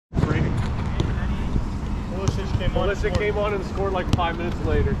Melissa came on and scored like 5 minutes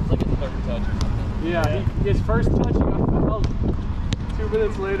later. It's like a third touch or something. Yeah, his first touch, he got fouled. 2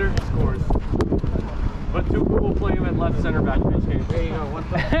 minutes later, scores. But Tupu will play him at left center back for this game. There you go, 1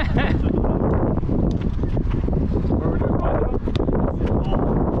 touch. Where we're doing one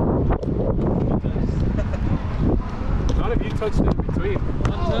now? None of you touched it in between.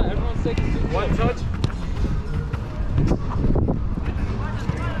 Everyone's taking 1 touch.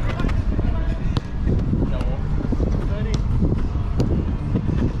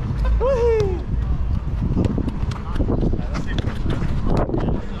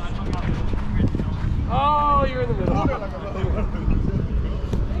 Oh, you're in the middle.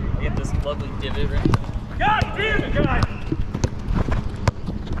 We have this lovely divot right now. God damn it, guy!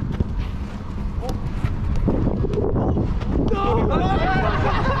 No!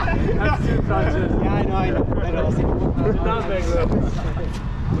 That's 2 touches. Yeah, I know. Not big though.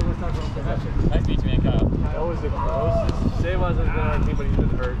 Nice meet you, man, Kyle. That was the closest. Say wasn't good on me, but he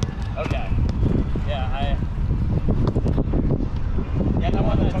didn't hurt. Okay. Yeah, that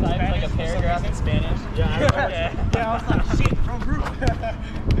one that typed like a paragraph in Spanish. Yeah, I remember. Yeah, I was like, shit, wrong group.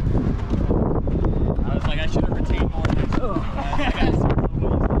 I was like, I should have retained more.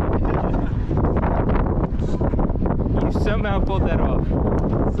 You somehow pulled that off.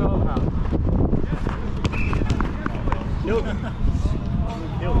 Somehow.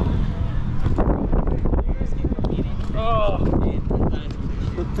 Oh.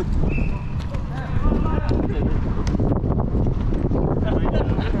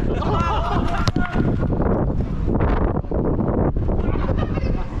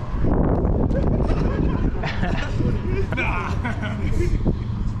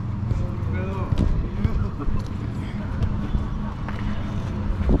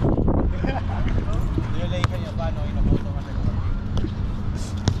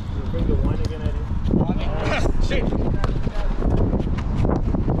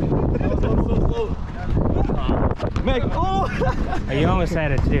 You almost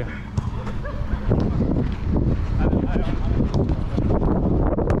had it too.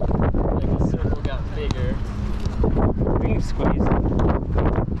 The circle got bigger. We can squeeze.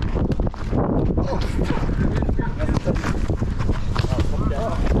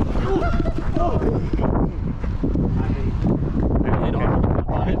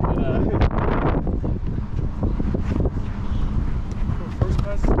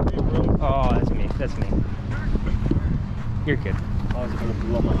 Oh, that's me. That's me. You're good. I was gonna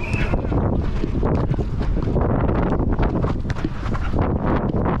blow my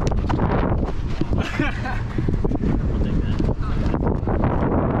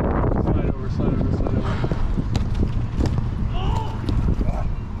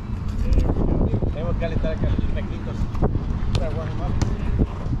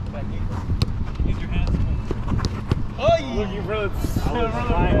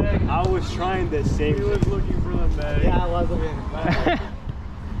I was trying the same. He was looking for the bag. Yeah, I was looking.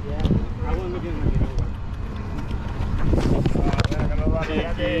 Yeah, I was looking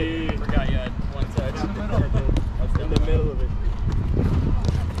at Tiki. Forgot you had 1 touch. That's in the middle of it.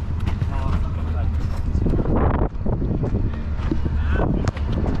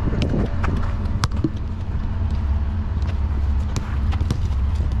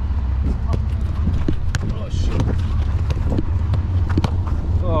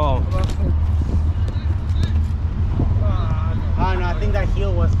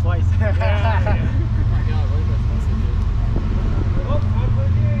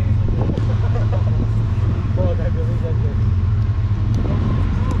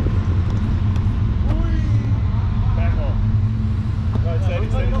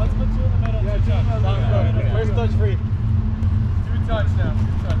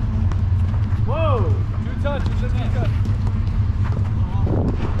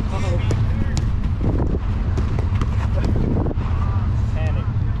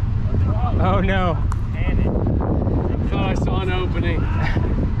 Oh no. I thought I saw an opening.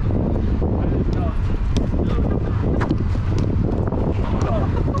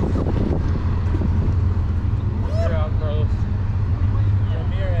 You're out, Carlos.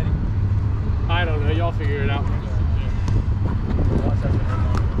 I don't know. Y'all figure it out.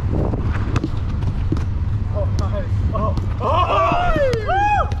 Oh, nice. Oh. Oh!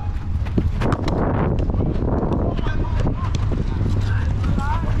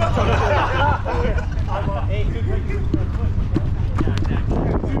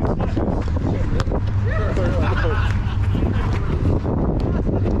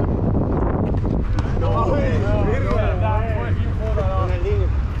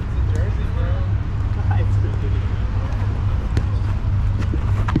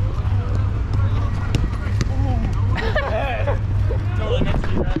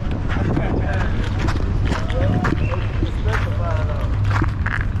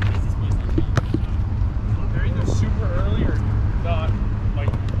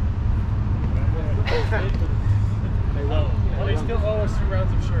 us 2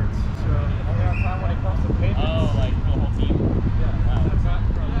 rounds of shirts. So only on time when it comes to payments. Oh, like for the whole team? Yeah. Wow. That's not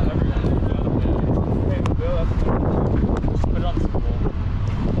from everyone. Pay the bill. That's Just put it on the Super Bowl.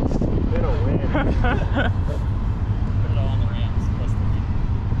 been a win. Put it all on the Rams plus 3.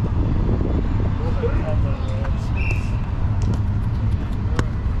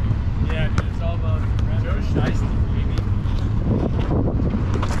 Yeah, dude, it's all about Joe Shiesty, baby.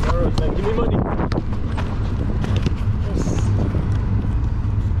 Toros, man, give me money. Yes.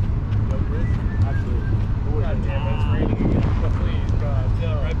 Yo, Grizz, absolutely. God damn it, it's raining again. Please, God. No,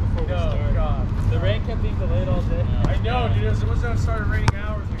 right before we start. God. The rain kept being delayed all day. I know, dude. It was supposed to have started raining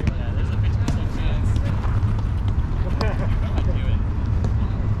hours ago. Yeah, there's a 50% chance. What am I doing?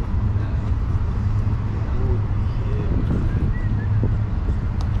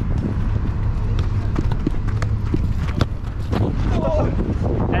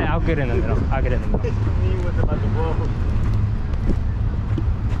 Hey, I'll get in the middle. I'll get in the middle. Me with about to blow.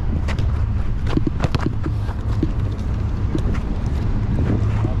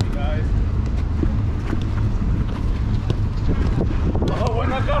 Guys. Oh, we're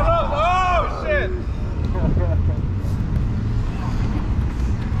not cut up! Oh, shit!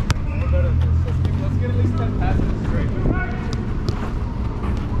 Let's get at least 10 passes straight.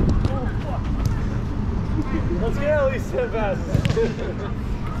 Let's get at least 10 passes.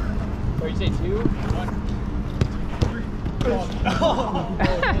 Or you say 2? 1? Oh,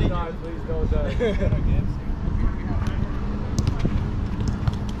 God, please don't die.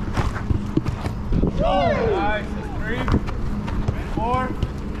 Nice, 3, 4.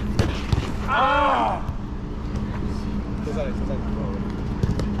 Ah!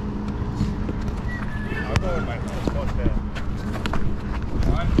 I'll go with my first bad.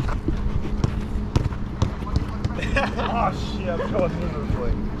 1. Oh shit, I'm going through this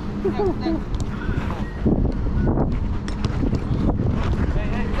way.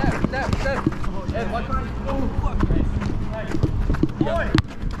 Hey, step. Ed, watch my. Oh, fuck. Nice. Boy.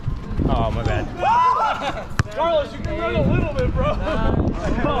 Oh, my bad. Carlos, you can run a little bit, bro.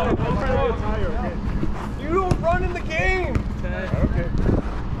 You don't run in the game. Okay.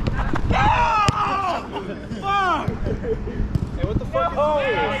 Fuck! Hey, what the fuck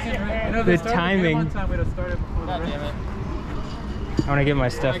is this? The timing. God damn it. I want to get my I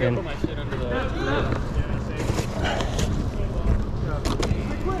stuff gotta in. put my shit under the...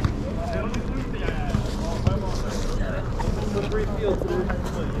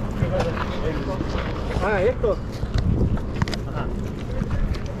 Ah, esto.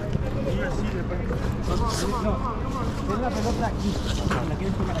 Ten la pelota aquí. La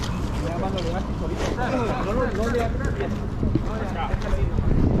quieres pegar aquí. Ya cuando le vas solito. No le hagas bien.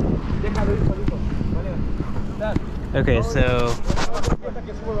 Déjalo ir solito. Vale. Okay, so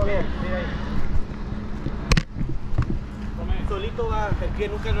Solito va, el pie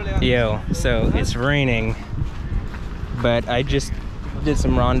nunca lo le so it's raining, but I just did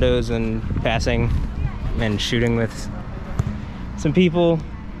some rondos and passing and shooting with some people,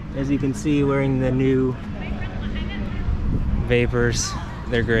 as you can see, wearing the new Vapors.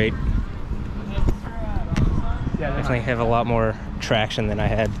 They're great. Definitely have a lot more traction than I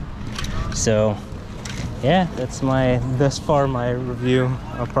had. So yeah, that's thus far my review.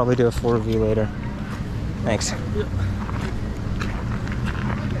 I'll probably do a full review later. Thanks.